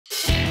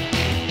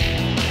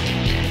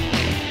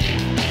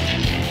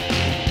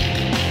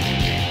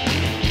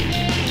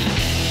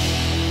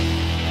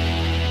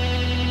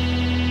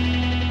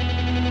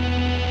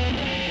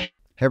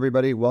Hey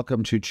everybody,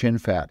 welcome to Chin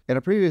Fat. In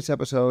a previous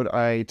episode,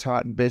 I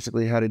taught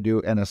basically how to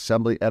do an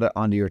assembly edit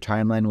onto your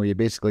timeline where you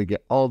basically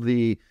get all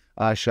the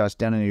shots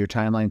down into your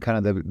timeline,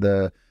 kind of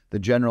the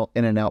general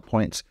in and out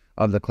points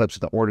of the clips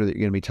in the order that you're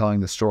going to be telling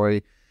the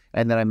story.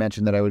 And then I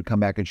mentioned that I would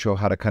come back and show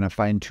how to kind of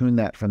fine tune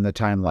that from the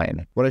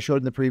timeline. What I showed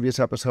in the previous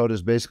episode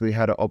is basically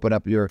how to open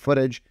up your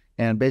footage.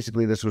 And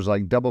basically this was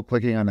like double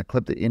clicking on a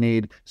clip that you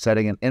need,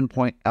 setting an in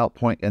point, out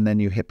point, and then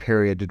you hit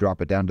period to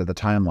drop it down to the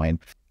timeline.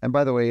 And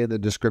by the way, in the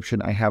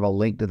description, I have a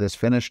link to this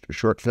finished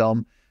short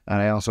film.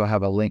 And I also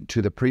have a link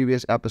to the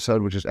previous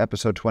episode, which is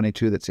episode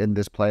 22, that's in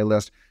this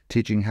playlist,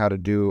 teaching how to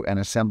do an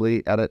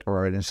assembly edit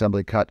or an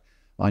assembly cut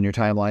on your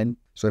timeline.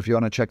 So if you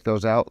want to check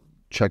those out,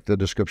 check the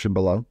description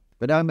below.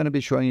 But now I'm going to be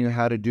showing you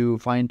how to do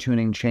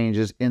fine-tuning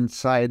changes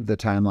inside the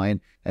timeline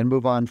and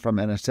move on from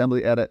an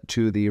assembly edit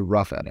to the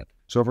rough edit.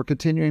 So if we're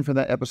continuing from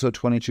that episode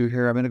 22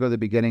 here, I'm going to go to the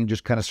beginning,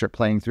 just kind of start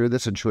playing through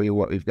this and show you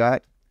what we've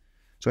got.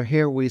 So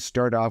here we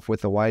start off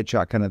with the wide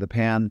shot, kind of the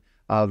pan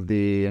of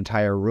the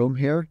entire room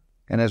here.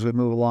 And as we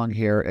move along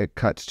here, it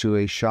cuts to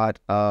a shot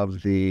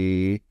of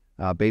the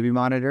baby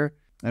monitor.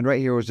 And right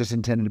here was just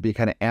intended to be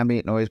kind of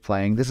ambient noise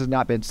playing. This has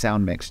not been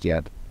sound mixed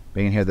yet.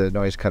 But you can hear the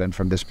noise cut in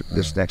from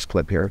this next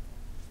clip here.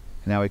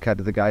 Now we cut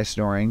to the guy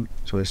snoring.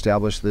 So we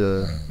establish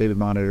the baby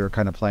monitor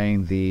kind of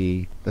playing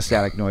the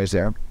static noise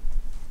there.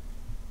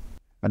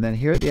 And then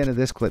here at the end of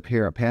this clip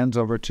here, it pans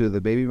over to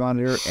the baby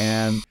monitor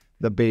and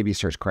the baby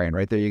starts crying.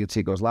 Right there you can see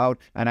it goes loud.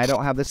 And I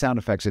don't have the sound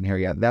effects in here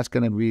yet. That's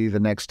going to be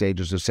the next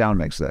stages of sound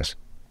mix this.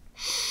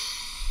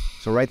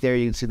 So right there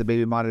you can see the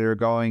baby monitor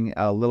going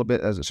a little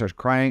bit as it starts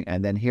crying.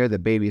 And then here the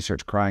baby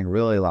starts crying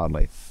really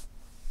loudly.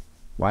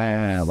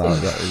 Wow,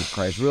 loud. It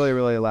cries really,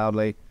 really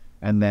loudly.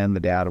 And then the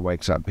dad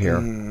wakes up here,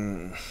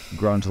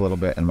 groans a little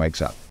bit and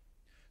wakes up.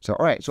 So,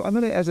 all right. So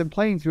as I'm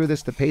playing through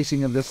this, the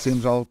pacing of this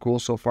seems all cool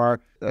so far.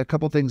 A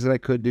couple things that I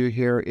could do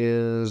here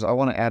is I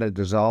want to add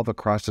a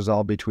cross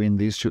dissolve between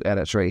these two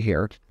edits right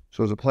here.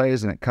 So as it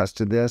plays and it cuts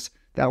to this,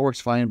 that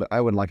works fine, but I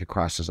would like a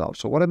cross dissolve.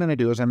 So what I'm going to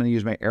do is I'm going to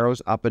use my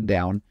arrows up and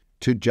down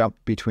to jump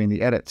between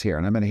the edits here.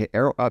 And I'm going to hit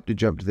arrow up to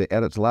jump to the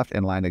edits left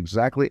and land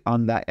exactly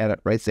on that edit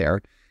right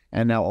there.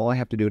 And now all I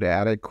have to do to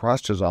add a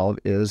cross dissolve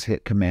is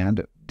hit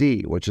Command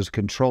D, which is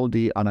Control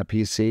D on a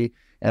PC.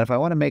 And if I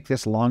want to make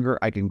this longer,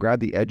 I can grab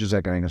the edges,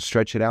 I can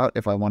stretch it out.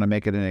 If I want to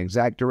make it an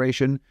exact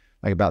duration,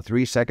 like about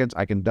 3 seconds,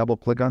 I can double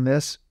click on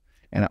this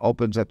and it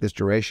opens up this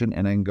duration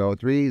and then go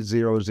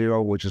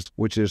 300,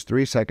 which is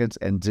 3 seconds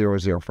and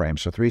 00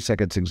 frames. So 3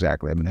 seconds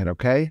exactly. I'm going to hit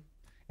OK.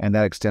 And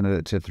that extended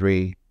it to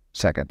 3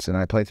 seconds. And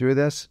I play through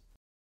this.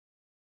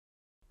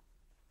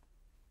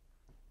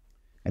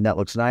 And that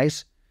looks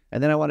nice.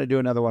 And then I want to do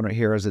another one right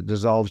here as it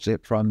dissolves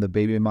it from the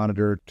baby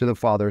monitor to the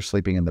father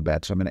sleeping in the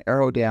bed. So I'm going to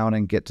arrow down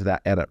and get to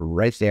that edit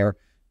right there.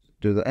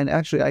 And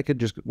actually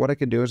what I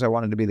can do is I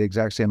want it to be the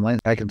exact same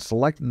length. I can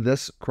select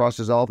this cross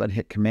dissolve and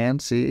hit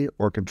Command C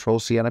or Control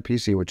C on a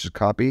PC, which is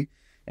copy.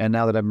 And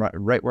now that I'm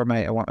right where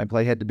I want my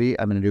playhead to be,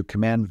 I'm going to do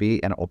Command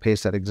V and it will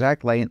paste that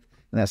exact length.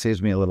 And that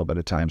saves me a little bit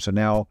of time. So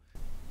now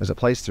as it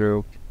plays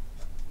through,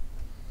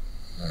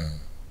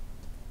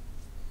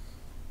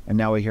 and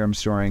now we hear him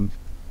snoring.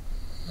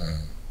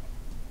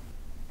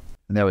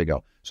 And there we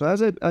go. So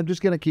I'm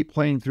just going to keep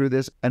playing through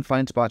this and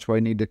find spots where I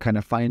need to kind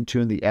of fine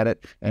tune the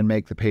edit and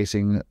make the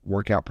pacing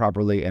work out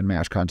properly and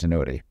match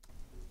continuity.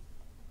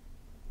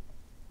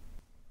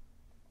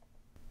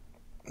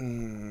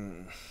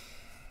 And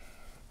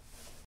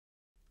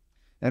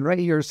right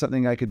here is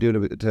something I could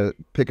do to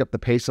pick up the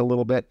pace a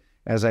little bit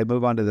as I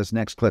move on to this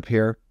next clip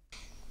here.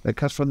 It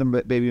cuts from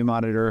the baby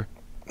monitor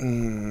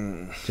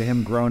to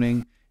him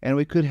groaning. And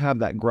we could have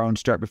that groan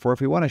start before. If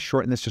we want to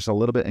shorten this just a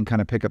little bit and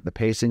kind of pick up the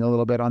pacing a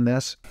little bit on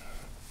this.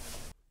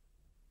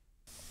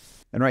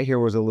 And right here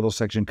was a little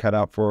section cut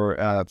out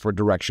for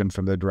direction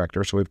from the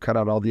director. So we've cut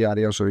out all the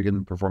audio so we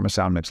can perform a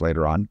sound mix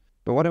later on.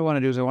 But what I want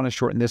to do is I want to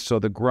shorten this so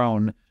the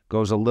groan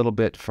goes a little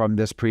bit from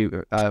this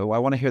I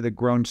want to hear the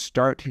groan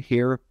start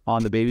here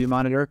on the baby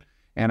monitor.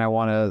 And I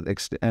want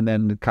to and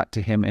then cut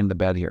to him in the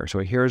bed here. So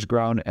we hear his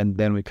groan and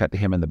then we cut to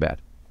him in the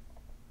bed.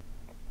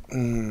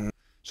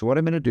 So what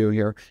I'm going to do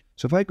here,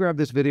 so if I grab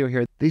this video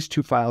here, these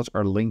two files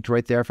are linked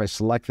right there. If I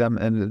select them,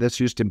 and this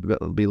used to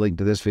be linked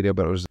to this video,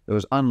 but it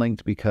was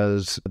unlinked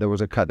because there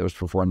was a cut that was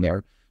performed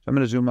there. So I'm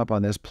going to zoom up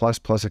on this plus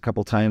a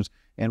couple times.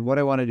 And what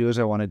I want to do is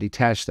I want to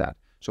detach that.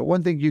 So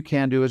one thing you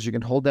can do is you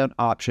can hold down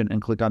Option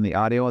and click on the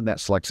audio, and that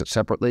selects it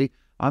separately.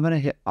 I'm going to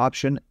hit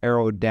Option,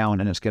 arrow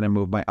down, and it's going to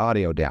move my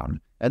audio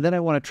down. And then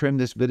I want to trim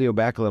this video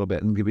back a little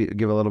bit and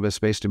give a little bit of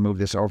space to move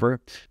this over.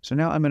 So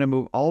now I'm going to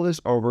move all this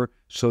over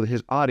so that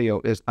his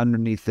audio is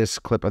underneath this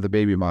clip of the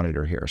baby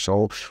monitor here.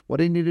 So what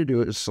I need to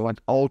do is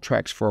select all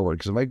tracks forward,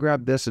 because if I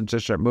grab this and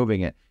just start moving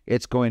it,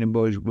 it's going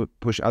to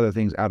push other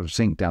things out of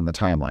sync down the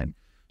timeline.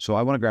 So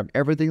I want to grab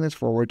everything that's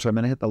forward. So I'm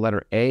going to hit the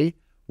letter A,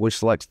 which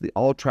selects the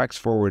all tracks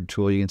forward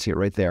tool. You can see it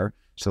right there.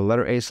 So the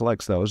letter A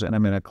selects those, and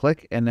I'm going to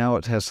click, and now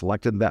it has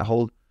selected that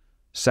whole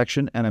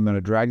section, and I'm going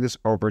to drag this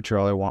over to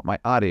where I want my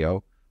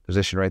audio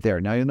position right there.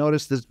 Now you'll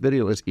notice this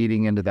video is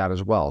eating into that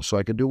as well. So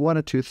I can do one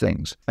of two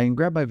things. I can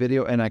grab my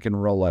video and I can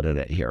roll edit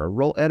it here. A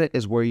roll edit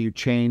is where you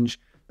change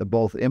the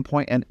both in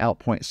point and out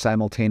point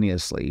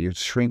simultaneously. You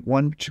shrink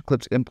one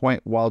clip's in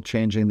point while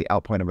changing the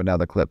out point of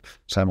another clip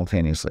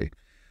simultaneously.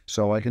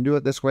 So I can do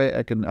it this way.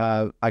 I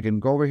can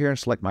go over here and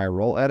select my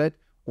roll edit,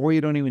 or you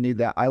don't even need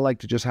that. I like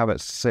to just have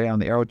it say on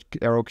the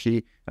arrow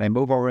key, and I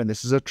move over, and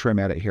this is a trim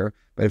edit here.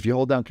 But if you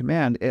hold down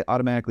Command, it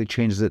automatically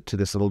changes it to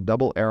this little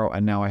double arrow,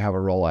 and now I have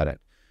a roll edit.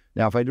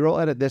 Now, if I roll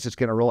edit this, it's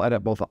going to roll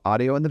edit both the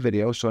audio and the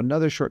video. So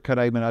another shortcut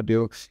I'm going to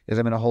do is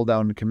I'm going to hold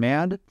down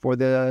Command for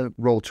the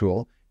roll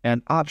tool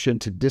and Option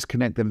to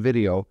disconnect the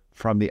video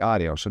from the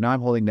audio. So now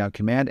I'm holding down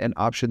Command and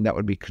Option. That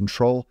would be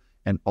Control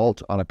and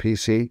Alt on a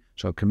PC.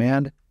 So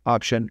Command,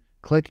 Option,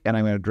 click, and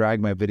I'm going to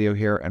drag my video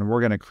here, and we're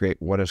going to create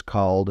what is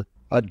called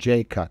a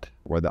J cut,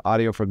 where the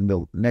audio from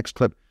the next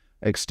clip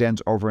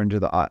extends over into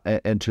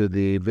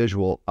the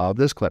visual of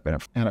this clip,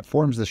 and it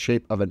forms the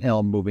shape of an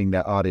L, moving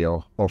that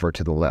audio over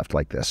to the left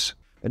like this.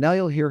 And now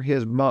you'll hear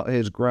his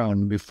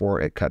groan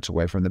before it cuts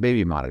away from the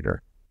baby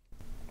monitor.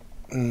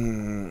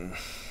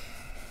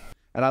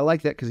 And I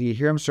like that because you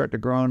hear him start to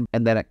groan,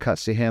 and then it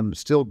cuts to him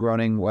still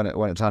groaning when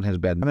it's on his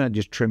bed. I'm going to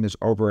just trim this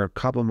over a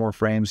couple more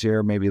frames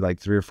here, maybe like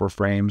 3 or 4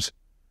 frames.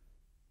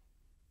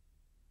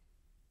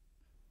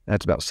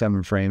 That's about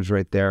 7 frames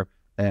right there.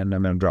 And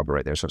I'm going to drop it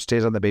right there. So it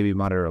stays on the baby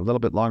monitor a little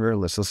bit longer.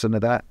 Let's listen to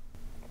that.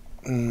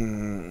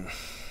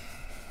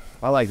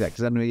 I like that because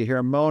then you hear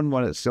him moan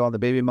when it's still on the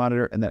baby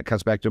monitor, and then it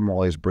cuts back to him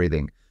while he's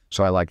breathing.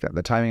 So I like that.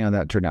 The timing on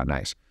that turned out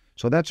nice.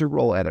 So that's your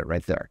roll edit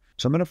right there.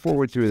 So I'm going to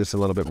forward through this a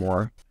little bit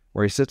more,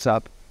 where he sits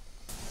up,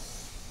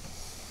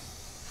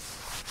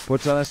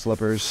 puts on his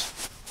slippers,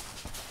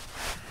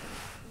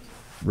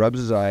 rubs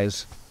his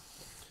eyes.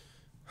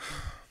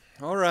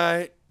 All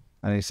right.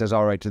 And he says,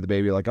 all right, to the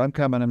baby, like, I'm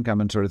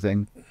coming, sort of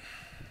thing.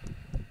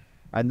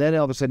 And then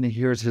all of a sudden he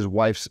hears his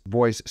wife's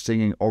voice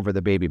singing over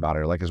the baby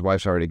monitor, like his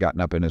wife's already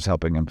gotten up and is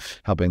helping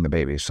the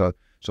baby. So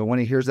when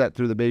he hears that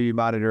through the baby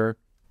monitor,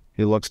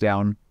 he looks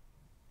down.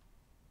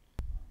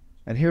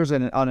 And here's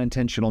an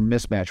unintentional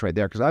mismatch right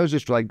there, because I was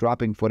just like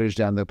dropping footage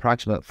down, the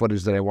approximate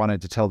footage that I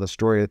wanted to tell the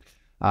story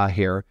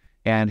here.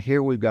 And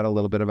here we've got a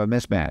little bit of a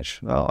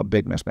mismatch, well, a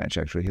big mismatch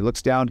actually. He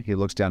looks down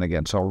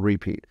again, so I'll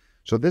repeat.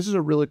 So this is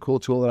a really cool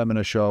tool that I'm going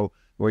to show,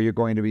 where you're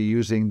going to be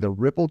using the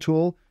ripple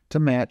tool to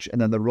match, and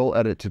then the roll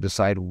edit to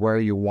decide where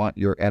you want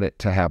your edit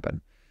to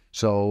happen.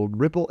 So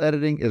ripple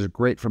editing is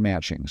great for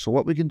matching. So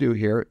what we can do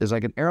here is I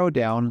can arrow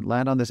down,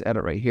 land on this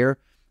edit right here.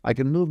 I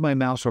can move my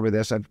mouse over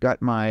this. I've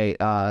got my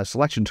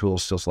selection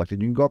tools still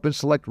selected. You can go up and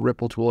select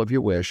ripple tool if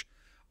you wish.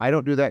 I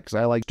don't do that because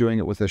I like doing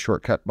it with a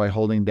shortcut by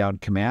holding down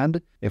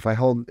Command. If I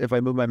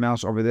move my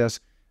mouse over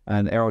this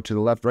and arrow to the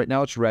left, right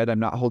now it's red. I'm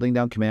not holding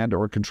down Command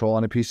or Control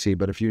on a PC,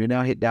 but if you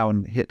now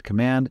hit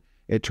Command,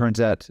 it turns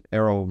that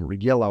arrow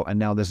yellow, and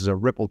now this is a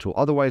ripple tool.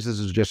 Otherwise, this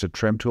is just a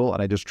trim tool,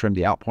 and I just trimmed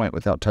the out point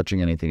without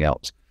touching anything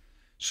else.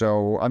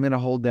 So I'm going to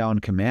hold down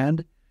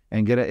Command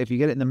and get it. If you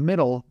get it in the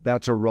middle,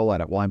 that's a roll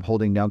edit while I'm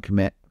holding down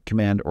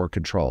Command or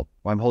Control.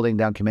 While I'm holding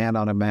down Command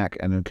on a Mac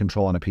and then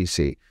Control on a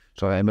PC.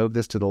 So I move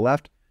this to the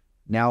left.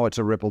 Now it's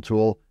a ripple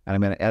tool, and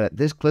I'm going to edit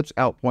this clip's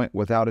out point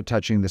without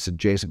touching this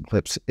adjacent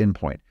clip's in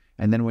point.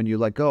 And then when you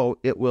let go,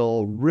 it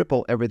will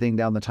ripple everything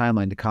down the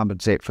timeline to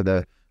compensate for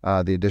the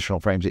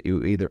additional frames that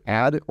you either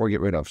add or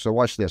get rid of. So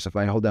watch this. If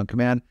I hold down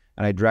Command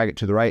and I drag it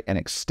to the right and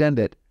extend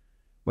it,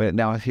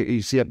 now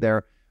you see up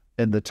there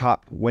in the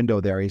top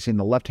window there, you see in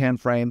the left-hand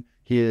frame,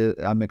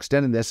 I'm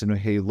extending this, and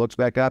he looks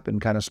back up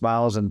and kind of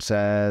smiles and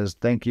says,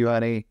 thank you,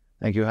 honey,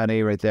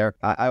 right there.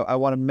 I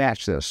want to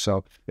match this.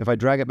 So if I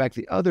drag it back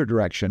the other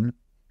direction,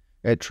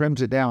 it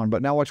trims it down.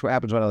 But now watch what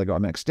happens when I let go.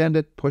 I'm going to extend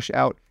it, push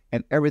out,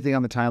 and everything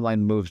on the timeline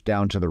moves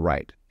down to the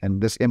right. And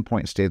this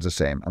endpoint stays the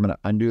same. I'm going to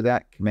undo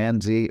that,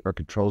 Command-Z or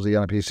Control-Z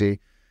on a PC.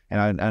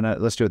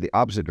 And let's do it the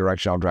opposite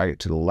direction. I'll drag it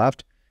to the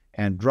left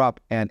and drop,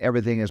 and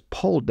everything is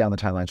pulled down the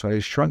timeline. So I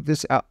shrunk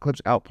this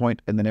clip's out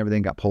point, and then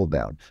everything got pulled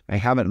down. I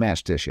haven't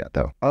matched this yet,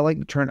 though. I like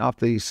to turn off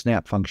the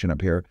snap function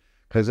up here,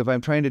 because if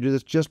I'm trying to do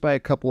this just by a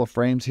couple of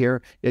frames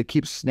here, it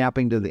keeps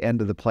snapping to the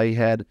end of the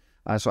playhead.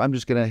 So I'm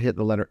just going to hit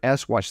the letter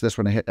S. Watch this.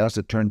 When I hit S,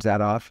 it turns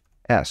that off.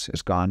 S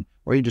is gone.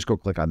 Or you just go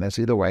click on this,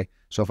 either way.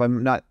 So if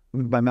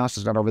my mouse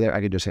is not over there,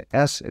 I can just hit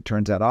S. It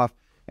turns that off.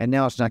 And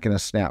now it's not going to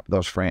snap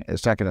those frames.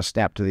 It's not going to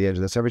snap to the edge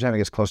of this. Every time it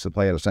gets close to the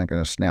playhead, it's not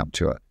going to snap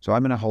to it. So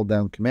I'm going to hold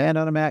down Command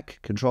on a Mac,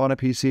 Control on a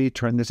PC,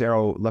 turn this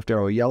left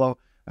arrow yellow,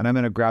 and I'm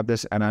going to grab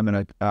this, and I'm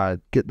going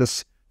to get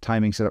this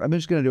timing set up. I'm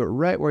just going to do it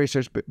right where he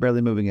starts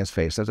barely moving his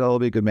face. That'll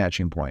be a good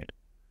matching point.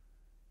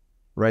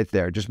 Right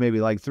there. Just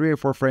maybe like 3 or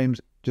 4 frames,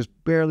 just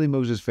barely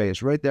moves his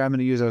face. Right there, I'm going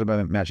to use that as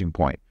my matching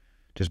point.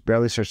 Just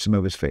barely starts to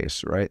move his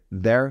face. Right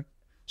there.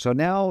 So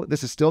now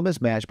this is still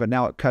mismatched, but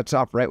now it cuts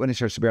off right when he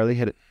starts to barely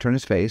turn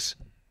his face.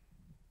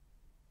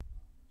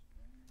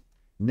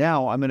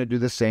 Now I'm going to do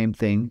the same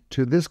thing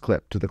to this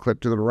clip, to the clip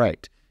to the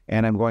right.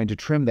 And I'm going to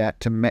trim that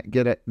to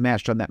get it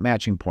matched on that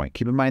matching point.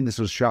 Keep in mind this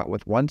was shot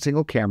with one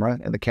single camera,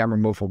 and the camera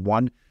moved from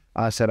one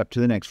setup to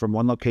the next, from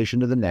one location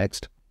to the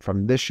next.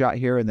 from this shot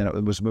here, and then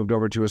it was moved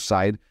over to his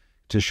side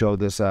to show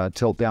this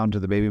tilt down to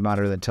the baby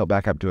monitor, then tilt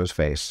back up to his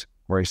face,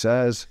 where he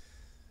says,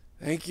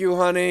 "Thank you,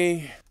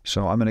 honey."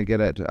 So I'm going to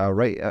get it I'm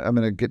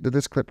going to get to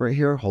this clip right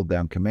here, hold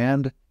down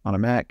Command on a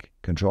Mac,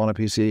 Control on a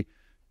PC,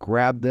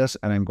 grab this,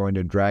 and I'm going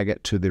to drag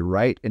it to the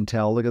right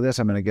until, look at this,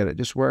 I'm going to get it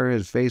just where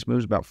his face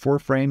moves about 4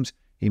 frames.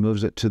 He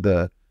moves it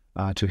to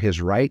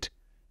his right,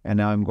 and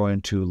now I'm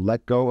going to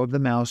let go of the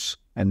mouse,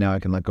 and now I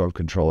can let go of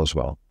Control as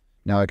well.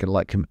 Now I can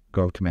let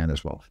go of Command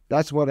as well.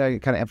 That's what I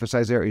kind of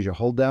emphasize there, is you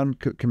hold down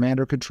Command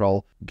or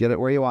Control, get it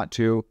where you want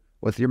to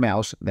with your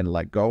mouse, then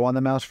let go on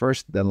the mouse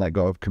first, then let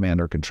go of Command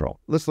or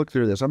Control. Let's look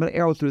through this. I'm going to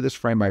arrow through this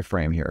frame by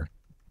frame here.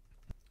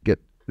 Get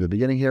to the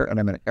beginning here, and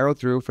I'm going to arrow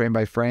through frame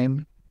by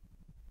frame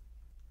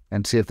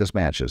and see if this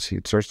matches. He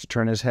starts to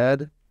turn his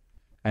head,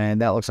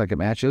 and that looks like it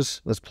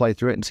matches. Let's play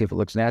through it and see if it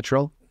looks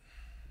natural.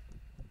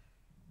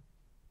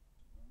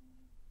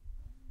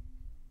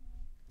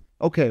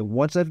 Okay,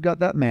 once I've got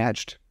that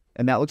matched,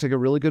 and that looks like a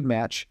really good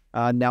match,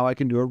 now I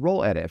can do a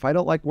roll edit. If I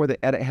don't like where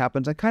the edit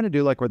happens, I kind of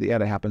do like where the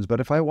edit happens, but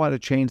if I want to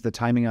change the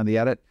timing on the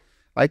edit,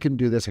 I can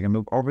do this. I can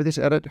move over this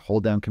edit,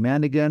 hold down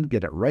Command again,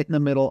 get it right in the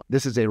middle.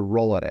 This is a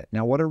roll edit.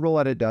 Now what a roll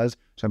edit does,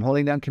 so I'm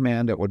holding down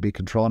Command, it would be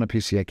Control on a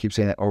PC. I keep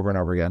saying that over and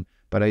over again,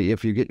 but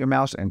if you get your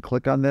mouse and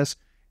click on this,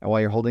 and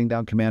while you're holding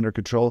down Command or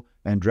Control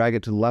and drag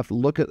it to the left,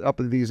 look up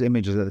at these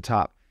images at the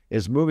top.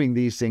 It's moving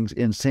these things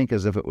in sync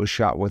as if it was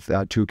shot with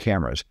 2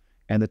 cameras.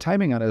 And the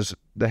timing on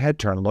the head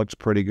turn looks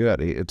pretty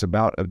good. It's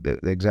about the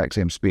exact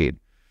same speed.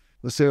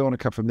 Let's say I want to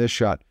cut from this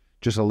shot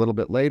just a little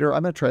bit later.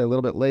 I'm going to try a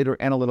little bit later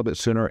and a little bit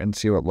sooner and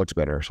see what looks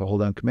better. So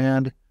hold down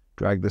Command,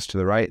 drag this to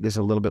the right. This is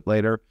a little bit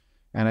later.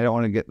 And I don't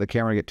want to get the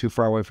camera too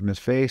far away from his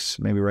face,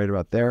 maybe right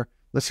about there.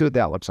 Let's see what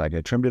that looks like.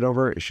 I trimmed it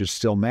over. It should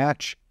still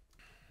match.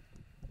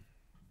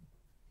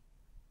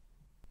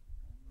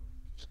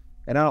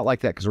 And I don't like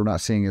that because we're not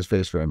seeing his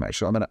face very much.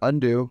 So I'm going to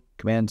undo,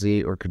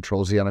 Command-Z or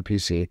Control-Z on a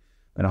PC.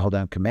 I'm going to hold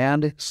down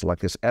Command,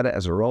 select this edit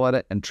as a roll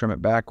edit, and trim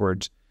it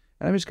backwards.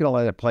 And I'm just going to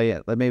let it play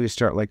it. Let maybe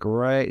start like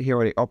right here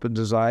when he opens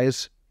his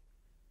eyes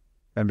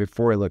and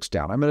before he looks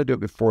down. I'm going to do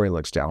it before he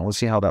looks down. Let's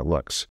see how that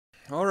looks.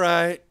 All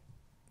right.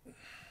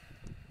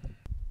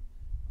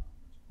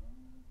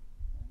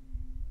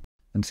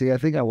 And see, I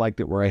think I liked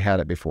it where I had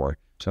it before.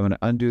 So I'm going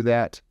to undo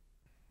that.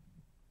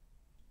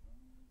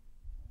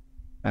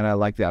 And I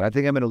like that. I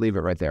think I'm going to leave it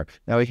right there.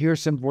 Now, I hear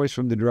some voice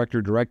from the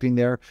director directing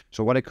there.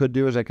 So what I could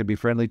do is I could be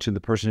friendly to the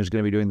person who's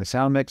going to be doing the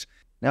sound mix.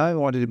 Now I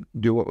wanted to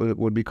do what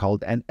would be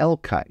called an L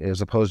cut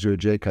as opposed to a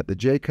J cut. The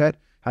J cut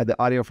had the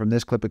audio from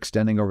this clip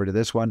extending over to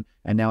this one.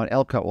 And now an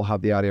L cut will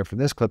have the audio from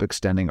this clip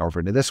extending over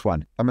into this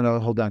one. I'm going to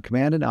hold down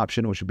Command and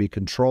Option, which would be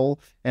Control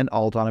and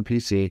Alt on a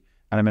PC.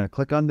 And I'm going to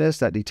click on this.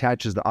 That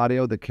detaches the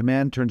audio. The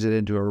Command turns it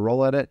into a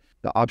roll edit.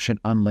 The Option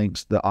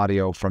unlinks the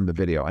audio from the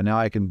video. And now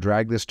I can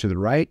drag this to the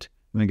right.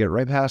 I'm going to get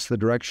right past the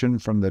direction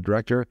from the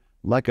director,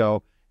 let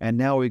go, and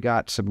now we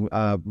got some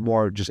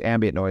more just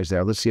ambient noise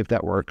there. Let's see if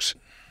that works.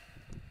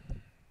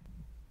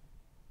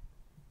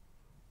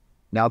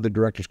 Now the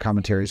director's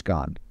commentary is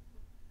gone,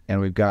 and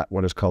we've got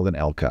what is called an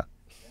L cut.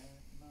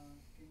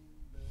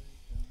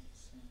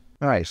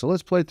 All right, so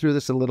let's play through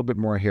this a little bit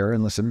more here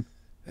and listen.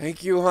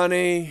 "Thank you,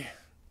 honey."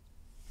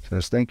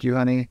 Says, "Thank you,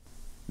 honey."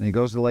 And he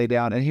goes to lay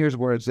down, and here's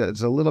where it's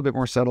a little bit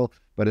more subtle,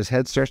 but his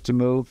head starts to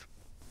move.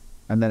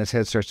 And then his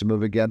head starts to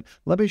move again.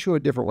 Let me show a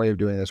different way of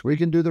doing this. We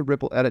can do the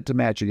ripple edit to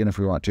match again if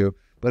we want to.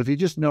 But if you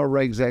just know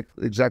right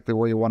exactly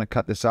where you want to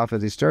cut this off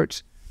as he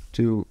starts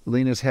to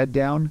lean his head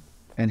down,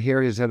 and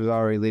here his head is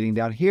already leaning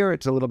down. Here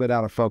it's a little bit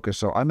out of focus,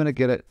 so I'm going to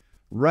get it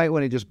right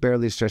when he just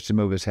barely starts to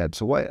move his head.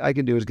 So what I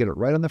can do is get it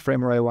right on the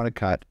frame where I want to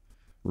cut.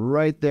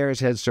 Right there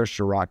his head starts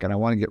to rock, and I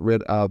want to get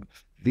rid of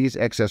these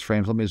excess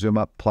frames. Let me zoom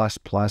up, plus.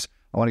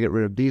 I want to get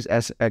rid of these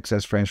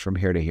excess frames from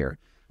here to here.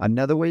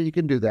 Another way you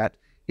can do that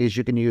is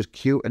you can use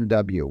Q and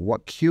W.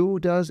 What Q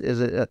does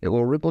is it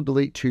will ripple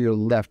delete to your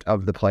left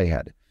of the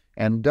playhead.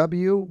 And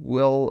W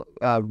will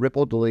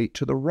ripple delete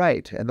to the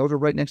right. And those are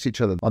right next to each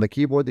other. On the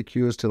keyboard, the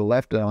Q is to the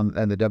left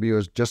and the W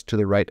is just to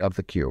the right of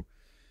the Q.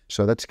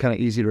 So that's kind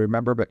of easy to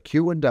remember. But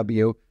Q and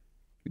W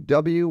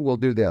will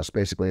do this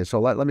basically.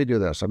 So let me do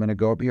this. I'm going to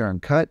go up here and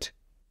cut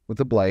with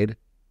the blade.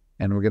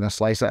 And we're going to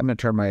slice it. I'm going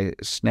to turn my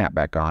snap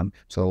back on.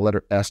 So the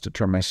letter S to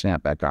turn my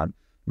snap back on.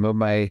 Move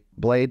my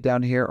blade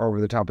down here over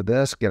the top of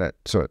this, get it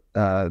so it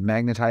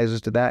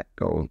magnetizes to that.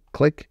 Go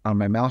click on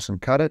my mouse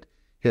and cut it.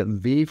 Hit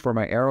V for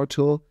my arrow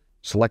tool.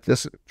 Select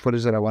this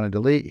footage that I want to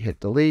delete. Hit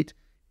delete.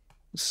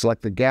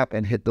 Select the gap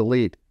and hit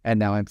delete. And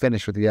now I'm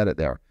finished with the edit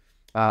there.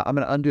 I'm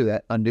going to undo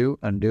that. Undo,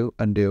 undo,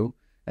 undo.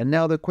 And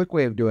now the quick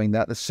way of doing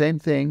that, the same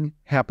thing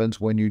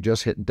happens when you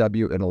just hit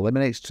W. It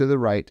eliminates to the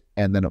right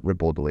and then it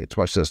ripple deletes.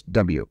 Watch this.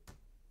 W.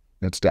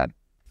 It's done.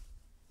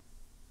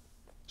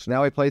 So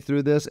now I play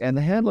through this, and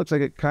the head looks like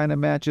it kind of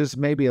matches,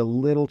 maybe a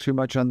little too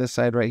much on this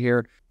side right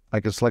here. I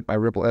can select my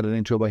ripple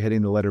editing tool by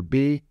hitting the letter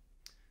B,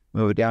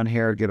 move it down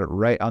here, get it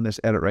right on this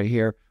edit right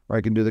here, or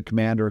I can do the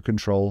Command or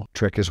Control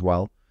trick as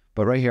well.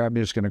 But right here, I'm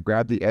just going to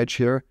grab the edge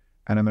here,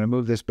 And I'm going to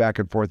move this back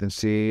and forth and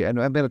see.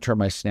 And I'm going to turn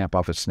my snap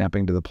off. It's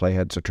snapping to the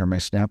playhead, so turn my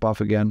snap off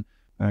again.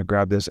 And I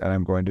grab this and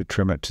I'm going to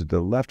trim it to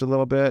the left a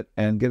little bit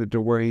and get it to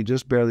where he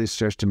just barely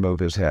starts to move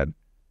his head.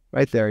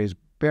 Right there, he's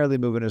barely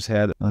moving his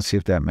head. Let's see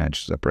if that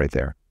matches up right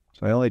there.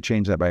 So I only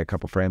changed that by a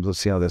couple frames. Let's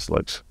see how this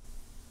looks.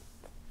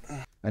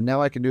 And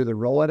now I can do the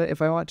roll edit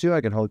if I want to.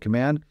 I can hold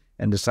Command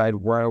and decide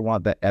where I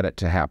want that edit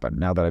to happen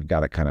now that I've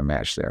got it kind of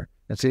matched there.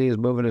 And see, he's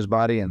moving his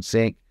body in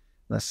sync.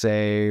 Let's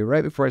say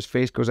right before his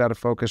face goes out of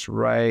focus,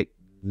 right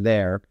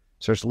there.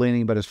 Starts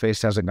leaning, but his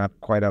face hasn't got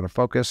quite out of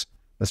focus.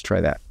 Let's try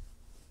that.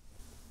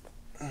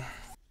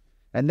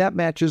 And that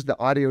matches. The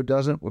audio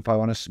doesn't. If I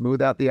want to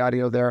smooth out the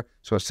audio there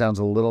so it sounds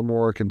a little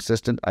more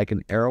consistent, I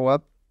can arrow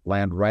up,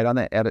 land right on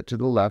the edit to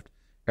the left,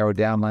 arrow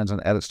down lands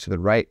on edits to the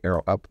right,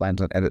 arrow up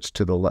lands on edits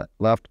to the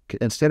left.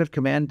 Instead of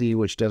Command D,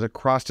 which does a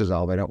cross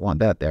dissolve, I don't want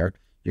that there,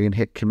 you can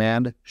hit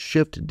Command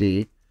Shift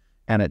D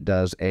and it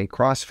does a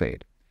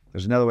crossfade.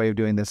 There's another way of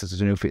doing this. This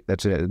is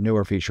that's a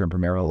newer feature in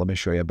Premiere. Let me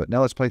show you. But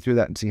now let's play through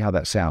that and see how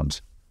that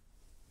sounds.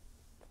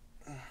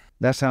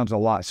 That sounds a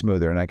lot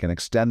smoother, and I can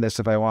extend this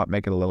if I want,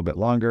 make it a little bit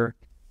longer.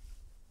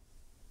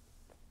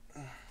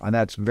 And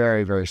that's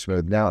very, very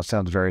smooth. Now it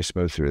sounds very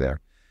smooth through there.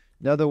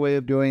 Another way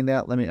of doing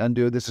that, let me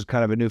undo. This is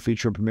kind of a new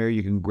feature in Premiere.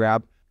 You can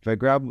grab, if I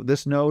grab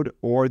this node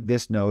or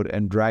this node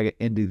and drag it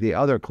into the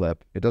other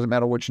clip, it doesn't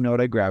matter which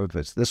node I grab. If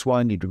it's this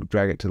one, you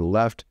drag it to the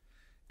left.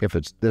 If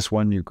it's this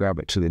one, you grab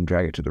it to and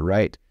drag it to the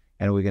right.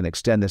 And we can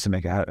extend this and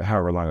make it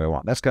however long I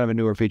want. That's kind of a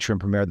newer feature in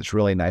Premiere that's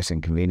really nice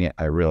and convenient.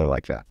 I really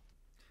like that.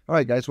 All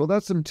right, guys. Well,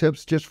 that's some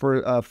tips just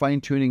for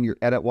fine-tuning your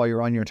edit while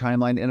you're on your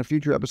timeline. In a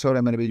future episode,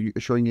 I'm going to be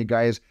showing you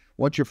guys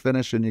once you're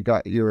finished and you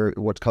got your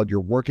what's called your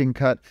working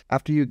cut.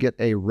 After you get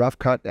a rough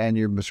cut and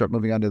you start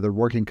moving on to the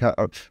working cut,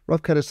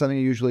 rough cut is something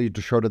you usually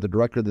show to the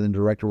director. Then the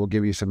director will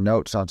give you some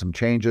notes on some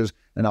changes,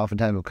 and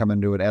oftentimes will come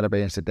into an edit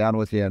bay and sit down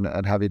with you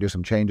and have you do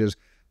some changes.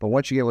 But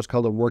once you get what's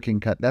called a working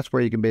cut, that's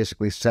where you can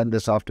basically send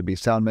this off to be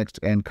sound mixed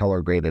and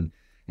color graded.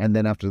 And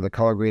then after the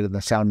color graded and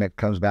the sound mix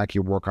comes back,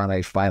 you work on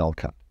a final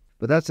cut.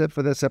 But that's it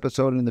for this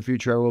episode. And in the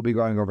future, I will be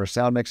going over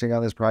sound mixing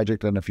on this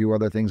project and a few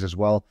other things as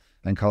well,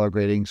 and color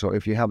grading. So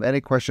if you have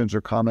any questions or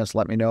comments,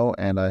 let me know,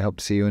 and I hope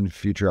to see you in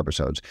future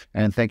episodes.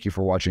 And thank you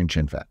for watching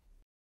ChinFat.